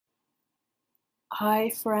Hi,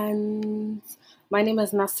 friends. My name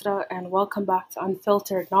is Nasra, and welcome back to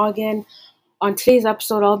Unfiltered Noggin. On today's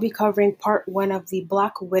episode, I'll be covering part one of The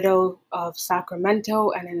Black Widow of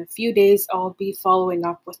Sacramento, and in a few days, I'll be following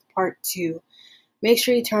up with part two. Make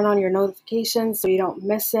sure you turn on your notifications so you don't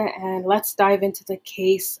miss it, and let's dive into the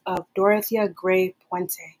case of Dorothea Gray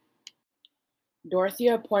Puente.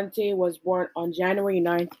 Dorothea Puente was born on January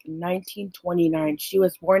 9th, 1929. She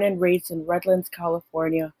was born and raised in Redlands,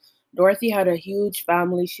 California. Dorothy had a huge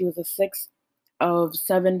family. She was the sixth of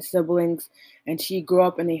seven siblings, and she grew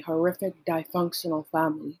up in a horrific, dysfunctional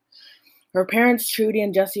family. Her parents, Trudy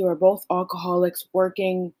and Jesse, were both alcoholics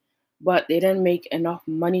working, but they didn't make enough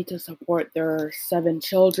money to support their seven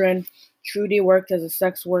children. Trudy worked as a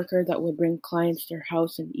sex worker that would bring clients to her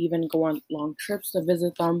house and even go on long trips to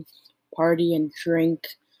visit them, party and drink.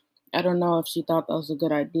 I don't know if she thought that was a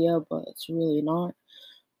good idea, but it's really not.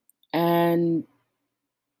 And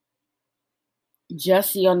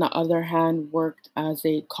Jesse, on the other hand, worked as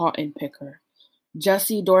a cotton picker.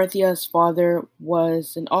 Jesse, Dorothea's father,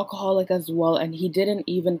 was an alcoholic as well, and he didn't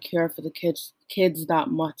even care for the kids that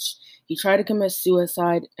much. He tried to commit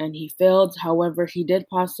suicide and he failed. However, he did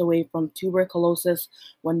pass away from tuberculosis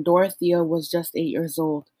when Dorothea was just 8 years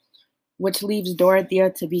old, which leaves Dorothea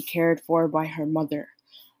to be cared for by her mother.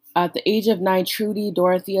 At the age of 9, Trudy,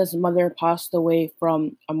 Dorothea's mother, passed away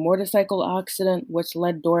from a motorcycle accident, which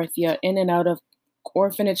led Dorothea in and out of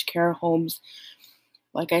orphanage care homes.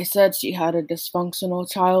 Like I said, she had a dysfunctional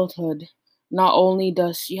childhood. Not only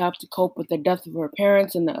does she have to cope with the death of her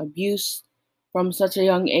parents and the abuse from such a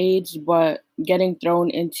young age, but getting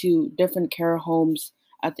thrown into different care homes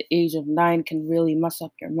at the age of 9 can really mess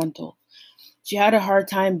up your mental. She had a hard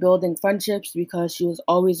time building friendships because she was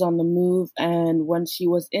always on the move, and when she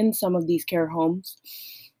was in some of these care homes,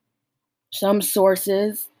 some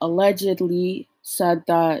sources allegedly said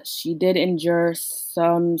that she did endure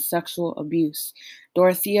some sexual abuse.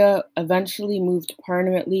 Dorothea eventually moved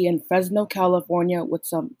permanently in Fresno, California with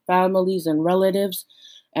some families and relatives.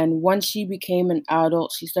 And once she became an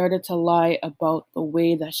adult, she started to lie about the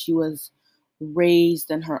way that she was raised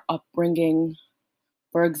and her upbringing.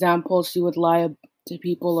 For example, she would lie to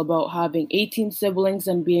people about having 18 siblings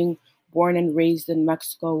and being born and raised in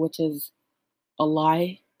Mexico, which is a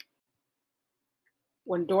lie.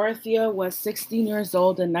 When Dorothea was 16 years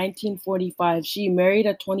old in 1945, she married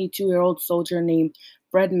a 22-year-old soldier named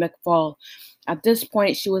Fred McFall. At this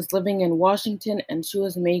point, she was living in Washington and she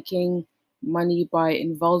was making money by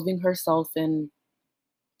involving herself in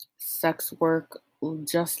sex work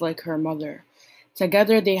just like her mother.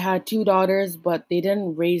 Together, they had two daughters, but they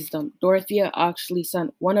didn't raise them. Dorothea actually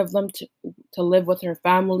sent one of them to live with her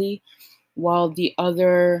family, while the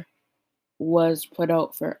other was put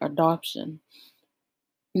out for adoption.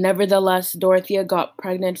 Nevertheless, Dorothea got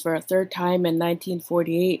pregnant for a third time in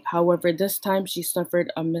 1948. However, this time she suffered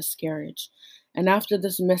a miscarriage. And after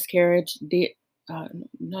this miscarriage,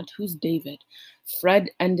 not who's David,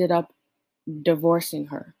 Fred ended up divorcing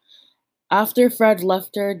her. After Fred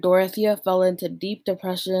left her, Dorothea fell into deep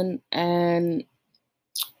depression and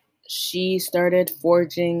she started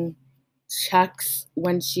forging checks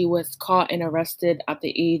when she was caught and arrested at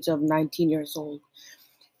the age of 19 years old.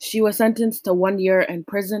 She was sentenced to 1 year in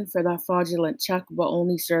prison for that fraudulent check, but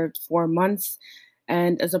only served 4 months.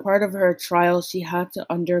 And as a part of her trial, she had to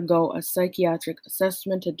undergo a psychiatric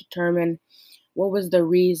assessment to determine what was the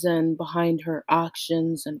reason behind her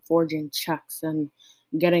actions and forging checks and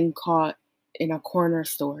getting caught in a corner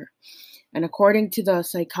store. And according to the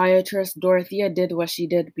psychiatrist, Dorothea did what she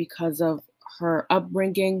did because of her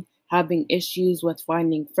upbringing, having issues with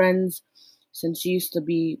finding friends, since she used to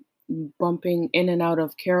be bumping in and out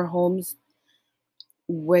of care homes,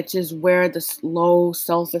 which is where the low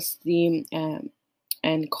self esteem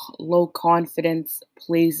and low confidence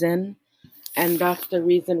plays in. And that's the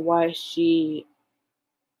reason why she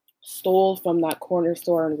stole from that corner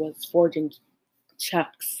store and was forging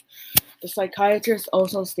checks. The psychiatrist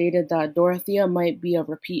also stated that Dorothea might be a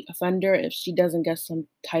repeat offender if she doesn't get some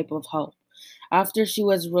type of help. After she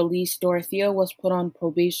was released, Dorothea was put on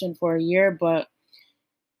probation for a year, but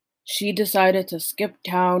she decided to skip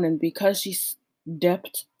town, and because she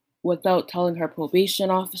dipped without telling her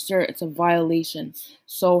probation officer, it's a violation.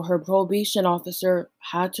 So her probation officer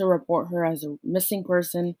had to report her as a missing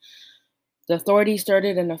person. The authorities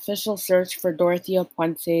started an official search for Dorothea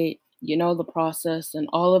Puente, you know the process, and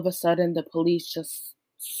all of a sudden the police just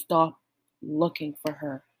stopped looking for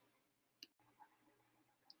her.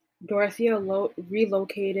 Dorothea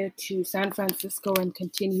relocated to San Francisco and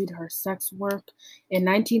continued her sex work. In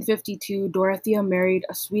 1952, Dorothea married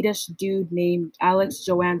a Swedish dude named Alex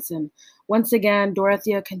Johansson. Once again,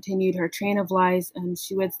 Dorothea continued her train of lies, and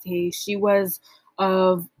she would say she was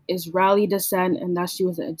of Israeli descent and that she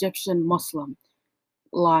was an Egyptian Muslim.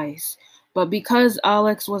 Lies. But because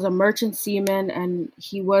Alex was a merchant seaman and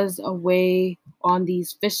he was away on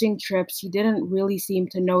these fishing trips, he didn't really seem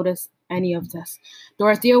to notice any of this.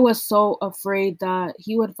 Dorothea was so afraid that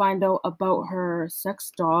he would find out about her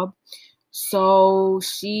sex job, so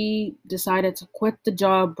she decided to quit the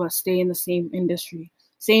job but stay in the same industry.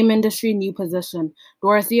 Same industry, new position.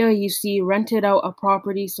 Dorothea, you see, rented out a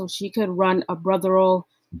property so she could run a brothel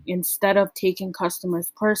instead of taking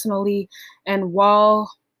customers personally. And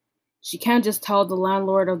while she can't just tell the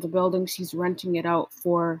landlord of the building she's renting it out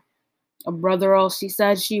for a brothel, she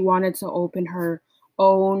said she wanted to open her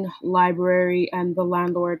own library, and the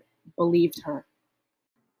landlord believed her.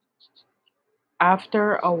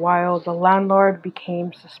 After a while, the landlord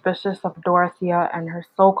became suspicious of Dorothea and her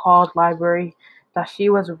so-called library that she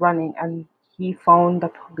was running, and he phoned the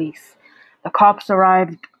police. The cops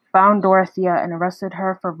arrived, found Dorothea, and arrested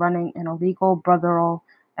her for running an illegal brothel,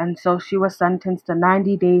 and so she was sentenced to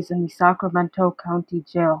 90 days in the Sacramento County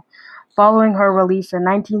Jail. Following her release in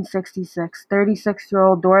 1966,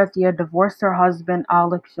 36-year-old Dorothea divorced her husband,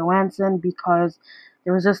 Alex Johansson, because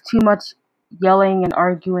there was just too much yelling and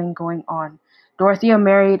arguing going on. Dorothea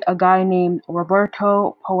married a guy named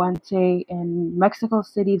Roberto Puente in Mexico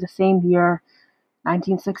City the same year,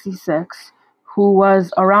 1966, who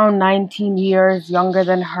was around 19 years younger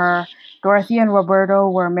than her. Dorothea and Roberto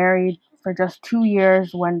were married for just 2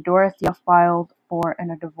 years when Dorothea filed for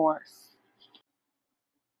a divorce.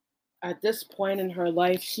 At this point in her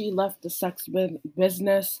life, she left the sex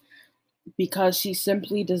business because she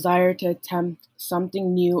simply desired to attempt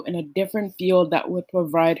something new in a different field that would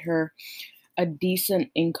provide her a decent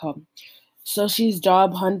income. So she's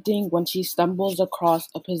job hunting when she stumbles across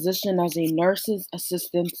a position as a nurse's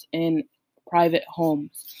assistant in private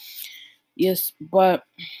homes. Yes, but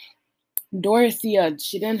Dorothea,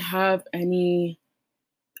 she didn't have any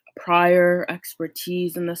prior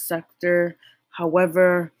expertise in the sector.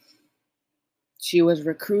 However, she was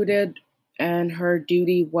recruited, and her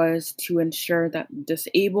duty was to ensure that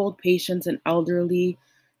disabled patients and elderly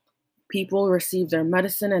people receive their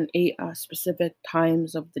medicine and ate at specific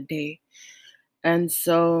times of the day. And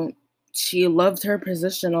so she loved her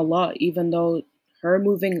position a lot, even though her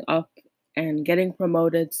moving up and getting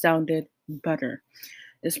promoted sounded better.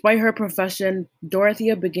 Despite her profession,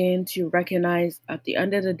 Dorothea began to recognize at the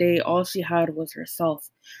end of the day, all she had was herself,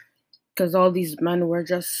 because all these men were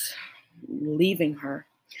just leaving her.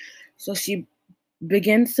 So she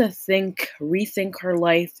begins to rethink her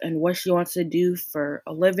life and what she wants to do for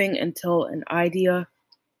a living until an idea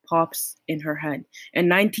pops in her head. In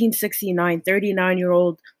 1969,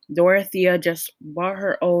 39-year-old Dorothea just bought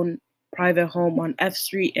her own private home on F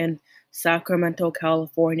Street in Sacramento,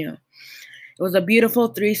 California. It was a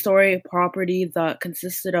beautiful 3-story property that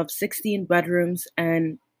consisted of 16 bedrooms,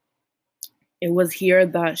 and it was here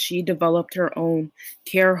that she developed her own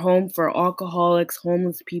care home for alcoholics,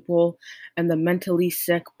 homeless people, and the mentally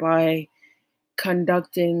sick by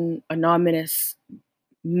conducting anonymous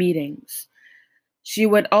meetings. She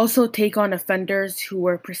would also take on offenders who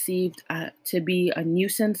were perceived to be a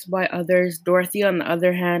nuisance by others. Dorothea, on the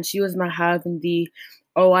other hand, she was not having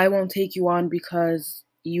oh, I won't take you on because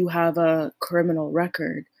you have a criminal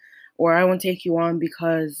record, or I won't take you on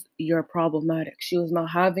because you're problematic. She was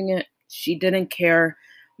not having it. She didn't care.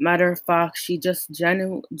 Matter of fact, she just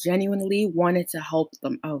genuinely wanted to help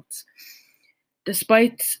them out.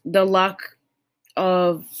 Despite the lack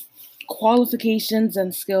of qualifications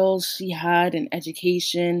and skills she had in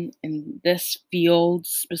education in this field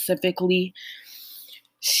specifically,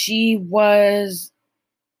 she was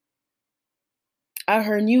at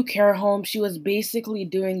her new care home. She was basically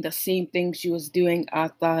doing the same thing she was doing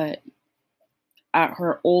at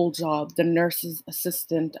her old job, the nurse's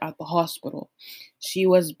assistant at the hospital. She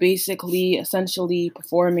was basically essentially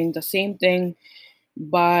performing the same thing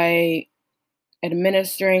by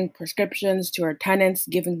administering prescriptions to her tenants,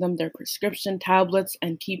 giving them their prescription tablets,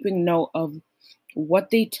 and keeping note of what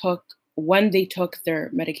they took when they took their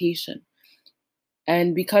medication.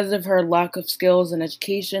 And because of her lack of skills and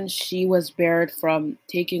education, she was barred from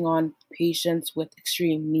taking on patients with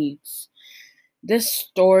extreme needs. This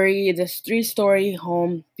 3-story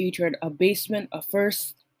home featured a basement, a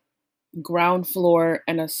first ground floor,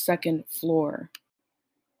 and a second floor.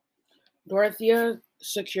 Dorothea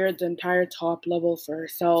secured the entire top level for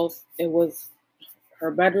herself. It was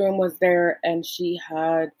Her bedroom was there, and she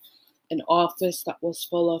had an office that was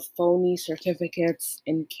full of phony certificates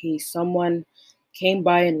in case someone came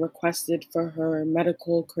by and requested for her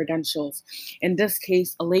medical credentials. In this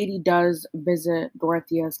case, a lady does visit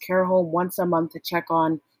Dorothea's care home once a month to check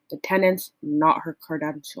on the tenants, not her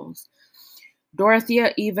credentials.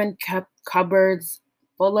 Dorothea even kept cupboards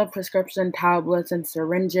full of prescription tablets and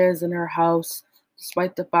syringes in her house,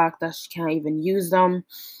 despite the fact that she can't even use them.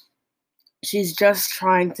 She's just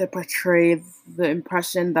trying to portray the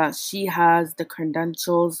impression that she has the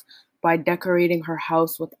credentials by decorating her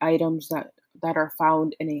house with items that are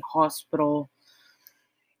found in a hospital.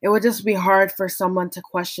 It would just be hard for someone to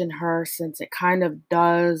question her since it kind of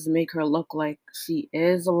does make her look like she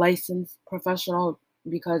is a licensed professional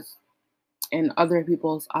because in other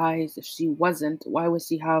people's eyes, if she wasn't, why would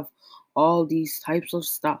she have all these types of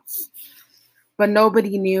stuff? But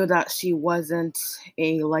nobody knew that she wasn't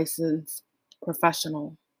a licensed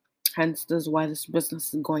professional. Hence, this is why this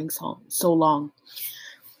business is going so long.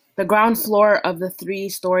 The ground floor of the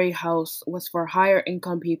 3-story house was for higher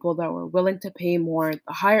income people that were willing to pay more.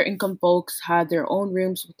 The higher income folks had their own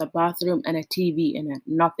rooms with a bathroom and a TV in it,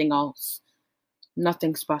 nothing else,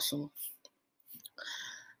 nothing special.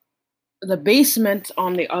 The basement,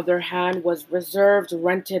 on the other hand, was reserved,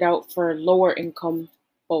 rented out for lower income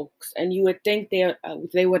folks, and you would think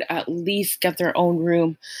they would at least get their own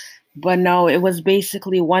room. But no, it was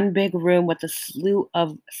basically one big room with a slew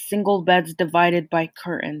of single beds divided by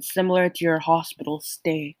curtains, similar to your hospital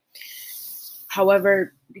stay.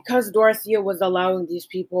 However, because Dorothea was allowing these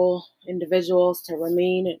individuals, to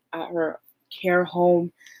remain at her care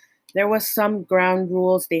home, there was some ground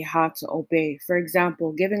rules they had to obey. For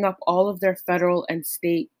example, giving up all of their federal and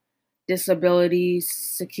state disability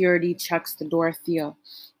security checks to Dorothea.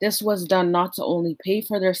 This was done not to only pay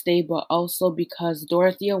for their stay, but also because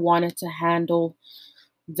Dorothea wanted to handle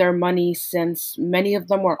their money since many of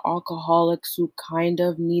them were alcoholics who kind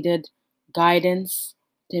of needed guidance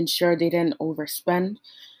to ensure they didn't overspend.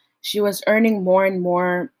 She was earning more and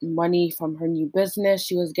more money from her new business.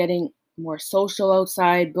 She was getting more social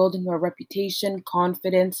outside, building her reputation,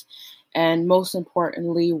 confidence, and most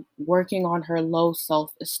importantly, working on her low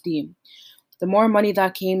self esteem. The more money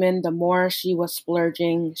that came in, the more she was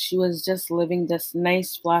splurging. She was just living this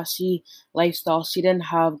nice, flashy lifestyle she didn't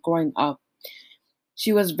have growing up.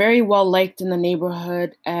 She was very well liked in the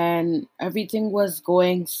neighborhood, and everything was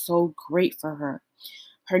going so great for her.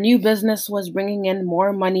 Her new business was bringing in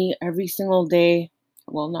more money every single day.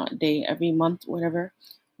 Well, not day, every month, whatever,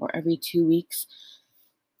 or every 2 weeks.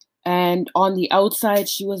 And on the outside,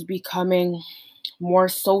 she was becoming more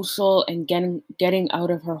social and getting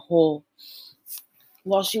out of her hole.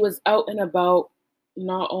 While she was out and about,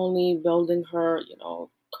 not only building her,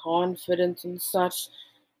 confidence and such,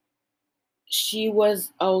 she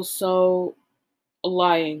was also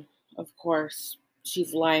lying, of course.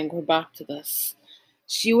 She's lying. We're back to this.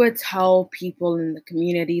 She would tell people in the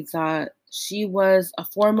community that she was a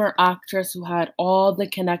former actress who had all the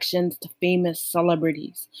connections to famous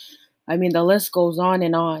celebrities. I mean, the list goes on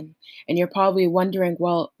and on. And you're probably wondering,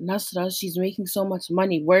 well, Nasra, she's making so much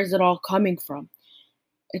money. Where's it all coming from?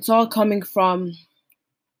 It's all coming from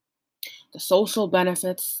the social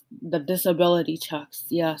benefits, the disability checks.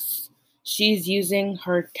 Yes. She's using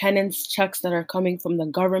her tenants' checks that are coming from the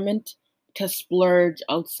government to splurge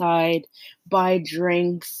outside, buy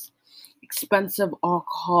drinks, expensive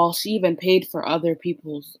alcohol. She even paid for other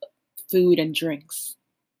people's food and drinks.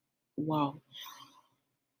 Wow.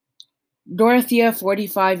 Dorothea,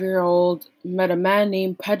 45-year-old, met a man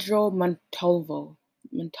named Pedro Montalvo.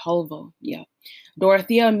 Montalvo, yeah.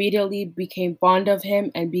 Dorothea immediately became fond of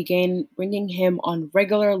him and began bringing him on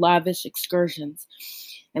regular lavish excursions.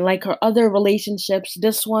 And like her other relationships,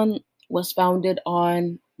 this one was founded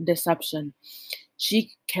on deception.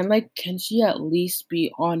 Can she at least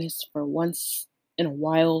be honest for once in a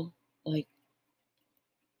while? Like,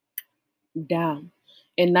 damn.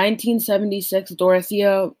 In 1976,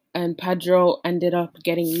 Dorothea and Pedro ended up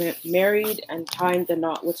getting married and tying the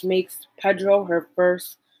knot, which makes Pedro her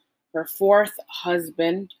fourth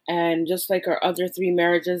husband. And just like her other 3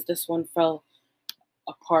 marriages, this one fell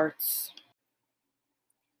apart.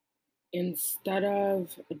 Instead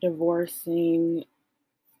of divorcing,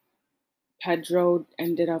 Pedro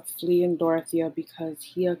ended up fleeing Dorothea because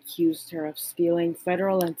he accused her of stealing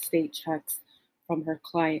federal and state checks from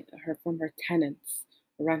from her tenants,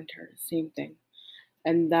 renters, same thing.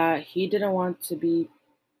 And that he didn't want to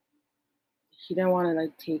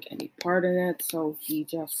like take any part in it, so he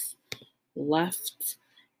just left.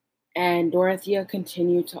 And Dorothea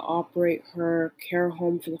continued to operate her care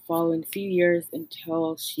home for the following few years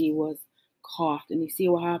until she was coughed. And you see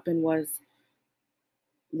what happened was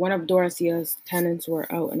one of Dorothea's tenants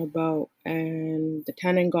were out and about, and the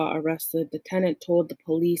tenant got arrested. The tenant told the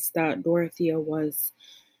police that Dorothea was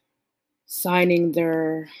signing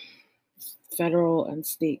their federal and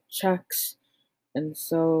state checks. And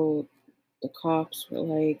so the cops were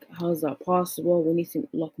like, how's that possible? We need to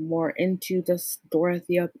look more into this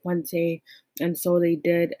Dorothea Puente. And so they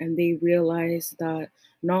did, and they realized that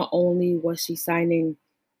not only was she signing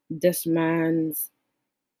this man's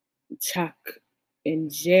check in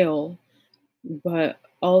jail, but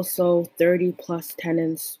also 30 plus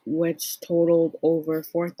tenants, which totaled over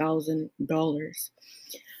 $4,000.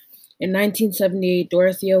 In 1978,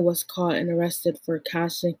 Dorothea was caught and arrested for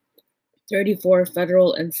cashing 34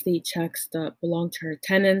 federal and state checks that belonged to her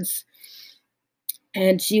tenants,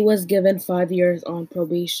 and she was given 5 years on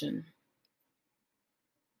probation.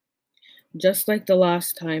 Just like the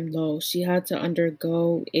last time, though, she had to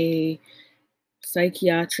undergo a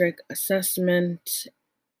psychiatric assessment,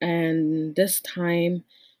 and this time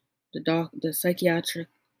the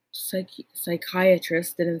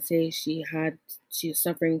psychiatrist didn't say she was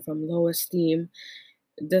suffering from low esteem.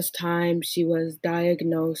 This time she was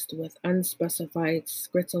diagnosed with unspecified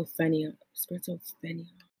schizophrenia.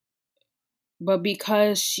 But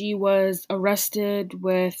because she was arrested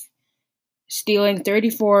with stealing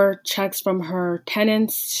 34 checks from her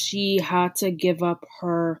tenants, she had to give up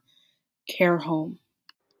her care home.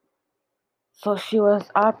 So she was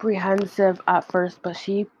apprehensive at first, but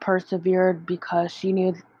she persevered because she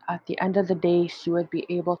knew at the end of the day she would be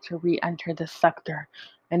able to re enter the sector.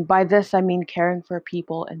 And by this, I mean caring for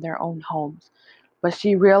people in their own homes. But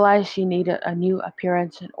she realized she needed a new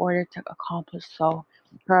appearance in order to accomplish so.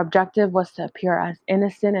 Her objective was to appear as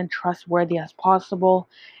innocent and trustworthy as possible,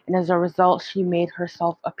 and as a result, she made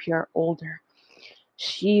herself appear older.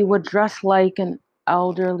 She would dress like an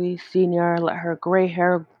elderly senior, let her gray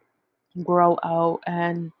hair grow out,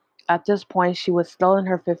 and at this point she was still in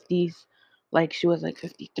her 50s, like she was like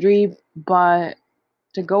 53, but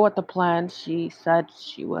to go with the plan she said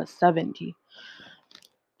she was 70.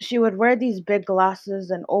 She would wear these big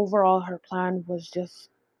glasses, and overall her plan was just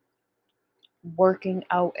working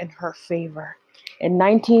out in her favor. In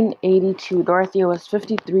 1982, Dorothea was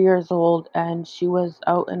 53 years old, and she was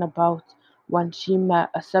out and about when she met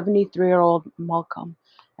a 73-year-old Malcolm.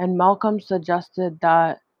 And Malcolm suggested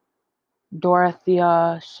that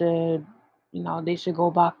Dorothea should, they should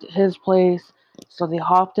go back to his place. So they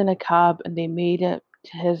hopped in a cab and they made it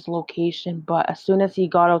to his location. But as soon as he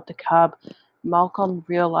got out the cab, Malcolm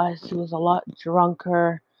realized he was a lot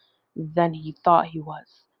drunker than he thought he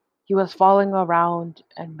was. He was falling around,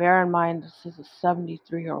 and bear in mind, this is a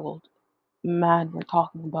 73-year-old man we're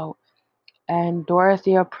talking about. And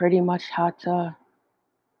Dorothea pretty much had to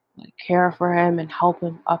care for him and help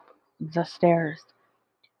him up the stairs.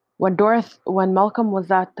 When Malcolm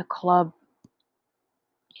was at the club,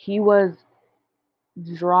 he was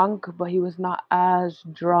drunk, but he was not as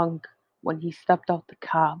drunk when he stepped out the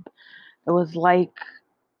cab. It was like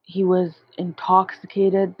he was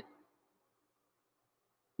intoxicated,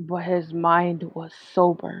 but his mind was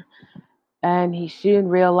sober. And he soon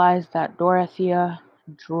realized that Dorothea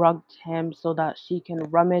drugged him so that she can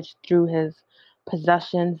rummage through his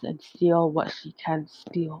possessions and steal what she can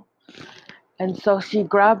steal. And so she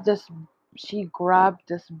grabbed this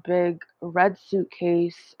big red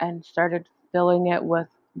suitcase and started filling it with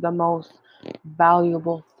the most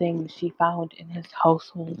valuable things she found in his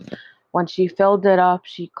household. When she filled it up,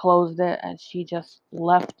 she closed it and she just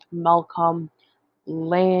left Malcolm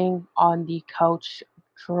laying on the couch,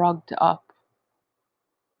 drugged up.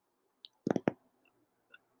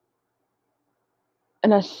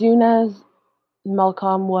 And as soon as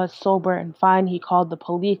Malcolm was sober and fine, he called the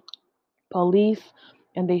police,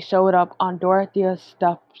 and they showed up on Dorothea's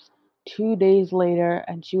steps 2 days later,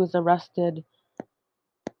 and she was arrested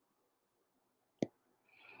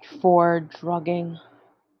for drugging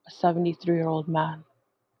a 73-year-old man.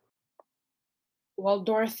 While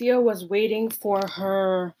Dorothea was waiting for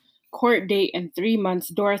her court date in 3 months,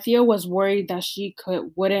 Dorothea was worried that she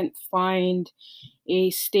wouldn't find a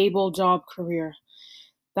stable job career.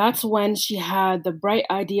 That's when she had the bright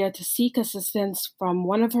idea to seek assistance from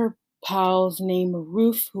one of her pals named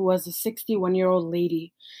Ruth, who was a 61-year-old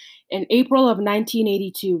lady. In April of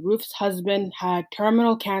 1982, Ruth's husband had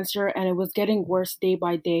terminal cancer and it was getting worse day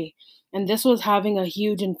by day. And this was having a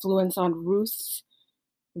huge influence on Ruth's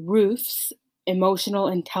emotional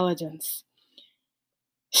intelligence.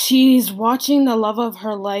 She's watching the love of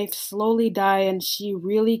her life slowly die, and she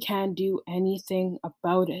really can't do anything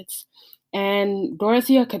about it. And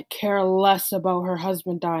Dorothea could care less about her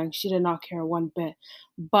husband dying. She did not care one bit.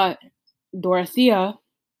 But Dorothea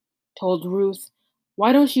told Ruth,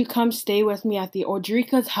 "Why don't you come stay with me at the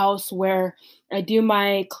Odrika's house where I do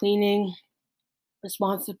my cleaning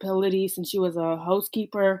responsibilities?" Since she was a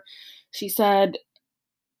housekeeper, she said,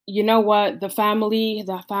 "You know what?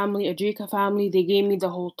 Odrika family, they gave me the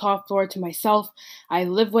whole top floor to myself. I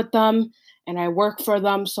live with them and I work for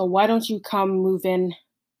them. So why don't you come move in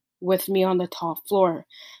with me on the top floor?"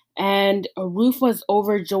 And Ruth was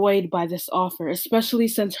overjoyed by this offer, especially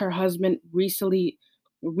since her husband recently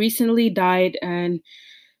died and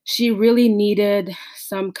she really needed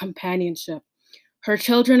some companionship. Her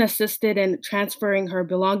children assisted in transferring her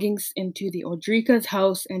belongings into the Odrika's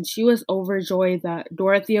house, and she was overjoyed that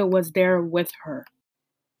Dorothea was there with her.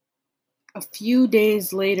 A few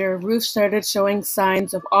days later, Ruth started showing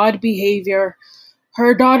signs of odd behavior.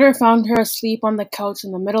 Her daughter found her asleep on the couch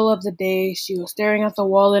in the middle of the day. She was staring at the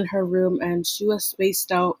wall in her room, and she was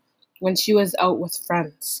spaced out when she was out with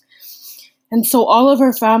friends. And so all of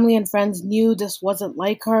her family and friends knew this wasn't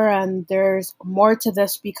like her, and there's more to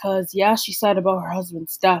this because, yeah, she said about her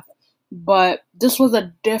husband's death, but this was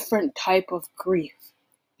a different type of grief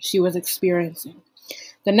she was experiencing.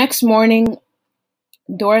 The next morning,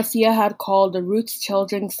 Dorothea had called the Ruth's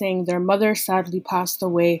children saying their mother sadly passed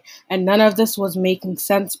away, and none of this was making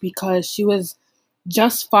sense because she was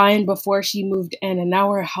just fine before she moved in, and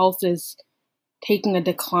now her health is taking a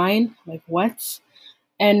decline. Like, what?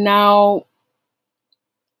 And now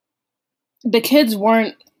the kids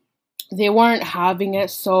weren't having it,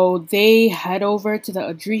 so they head over to the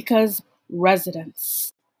Adrika's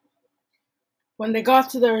residence. When they got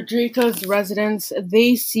to the Rodriguez residence,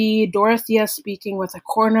 they see Dorothea speaking with a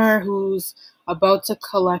coroner who's about to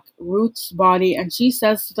collect Ruth's body, and she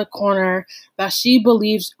says to the coroner that she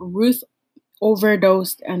believes Ruth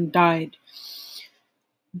overdosed and died.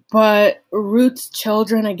 But Ruth's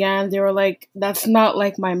children, again, they were like, "That's not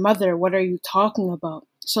like my mother. What are you talking about?"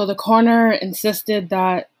 So the coroner insisted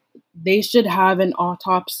that they should have an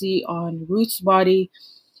autopsy on Ruth's body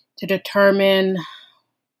to determine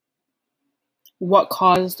what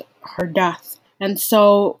caused her death. And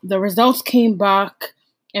so the results came back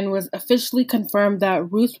and was officially confirmed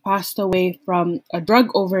that Ruth passed away from a drug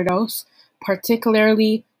overdose,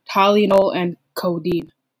 particularly Tylenol and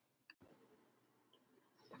codeine.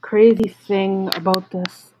 The crazy thing about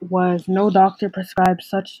this was no doctor prescribed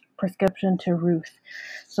such prescription to Ruth.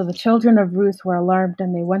 So the children of Ruth were alarmed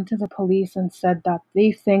and they went to the police and said that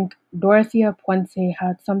they think Dorothea Puente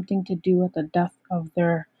had something to do with the death of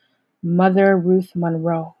their mother, Ruth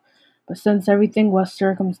Monroe. But since everything was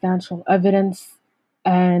circumstantial evidence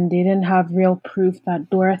and they didn't have real proof that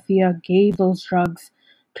Dorothea gave those drugs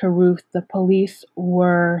to Ruth, the police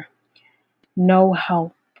were no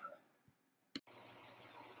help.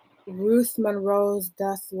 Ruth Monroe's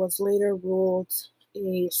death was later ruled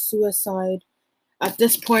a suicide. At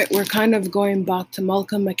this point, we're kind of going back to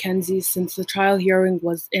Malcolm Mackenzie since the trial hearing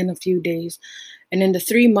was in a few days. And in the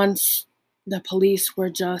 3 months, the police were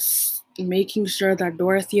just making sure that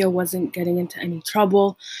Dorothea wasn't getting into any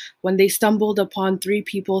trouble when they stumbled upon 3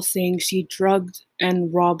 people saying she drugged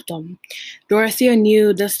and robbed them. Dorothea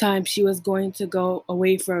knew this time she was going to go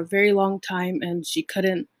away for a very long time and she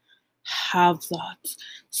couldn't have that.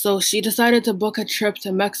 So she decided to book a trip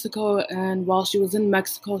to Mexico, and while she was in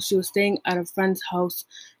Mexico, she was staying at a friend's house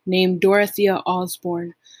named Dorothea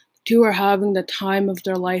Osborne. The two were having the time of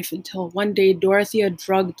their life until one day Dorothea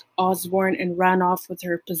drugged Osborne and ran off with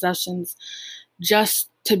her possessions, just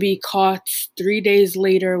to be caught 3 days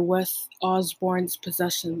later with Osborne's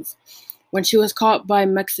possessions. When she was caught by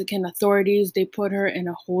Mexican authorities, they put her in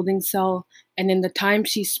a holding cell, and in the time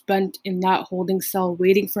she spent in that holding cell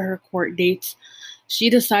waiting for her court dates, she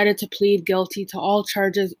decided to plead guilty to all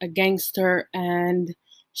charges against her, and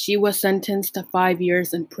she was sentenced to 5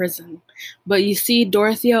 years in prison. But you see,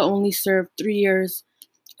 Dorothea only served 3 years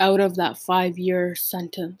out of that 5 year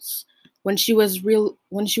sentence. When she was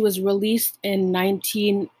released in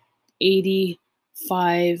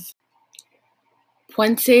 1985,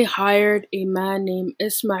 Puente hired a man named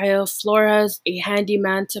Ismael Flores, a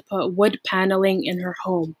handyman, to put wood paneling in her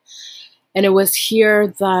home. And it was here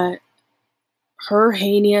that her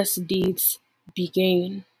heinous deeds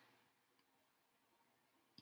began.